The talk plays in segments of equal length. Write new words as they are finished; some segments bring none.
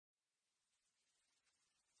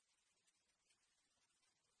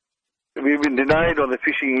we've been denied on the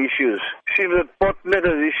fishing issues. It seems that Portnet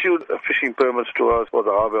has issued fishing permits to us for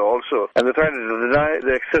the harbour also, and they're trying to deny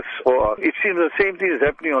the access for us. It seems the same thing is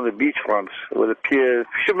happening on the beach fronts with the pier.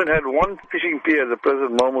 Fishermen had one fishing pier at the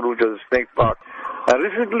present moment, which was Snake Park. And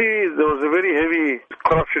recently, there was a very heavy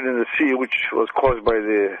corruption in the sea, which was caused by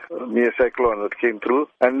the near cyclone that came through.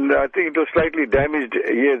 And I think it was slightly damaged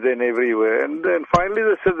here, then, everywhere. And then finally,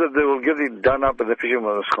 they said that they will get it done up and the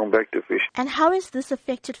fishermen will come back to fish. And how has this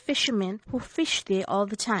affected fishermen who fish there all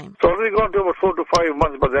the time? It's already gone to about 4 to 5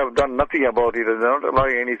 months, but they have done nothing about it, and they're not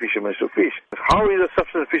allowing any fishermen to fish. How is a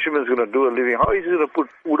subsistence fisherman going to do a living? How is he going to put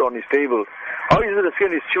food on his table? How is he going to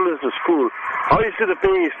send his children to school? How is he going to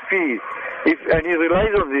pay his fee? And he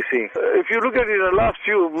relies on this thing. If you look at it in the last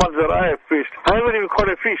few months that I have fished, I haven't even caught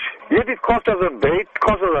a fish. Yet it costs us on bait, it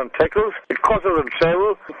costs us on tackles, it costs us on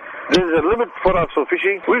travel. There is a limit for us for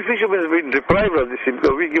fishing. We fishermen have been deprived of this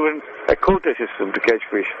because we're given a quota system to catch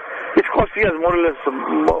fish. It's costing us more or less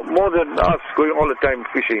more than us going all the time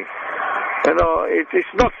fishing. You know, it's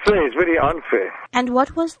not fair, it's very unfair. And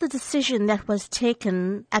what was the decision that was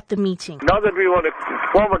taken at the meeting? Now that we want to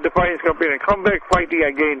form a defiance campaign and come back fighting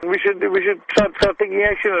again, we should start taking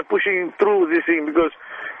action and pushing through this thing, because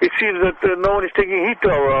it seems that no one is taking heed to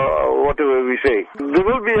whatever we say. There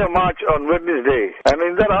will be a march on Wednesday, and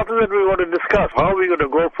after that we want to discuss how we're going to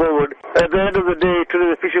go forward. At the end of the day, today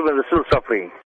the fishermen are still suffering.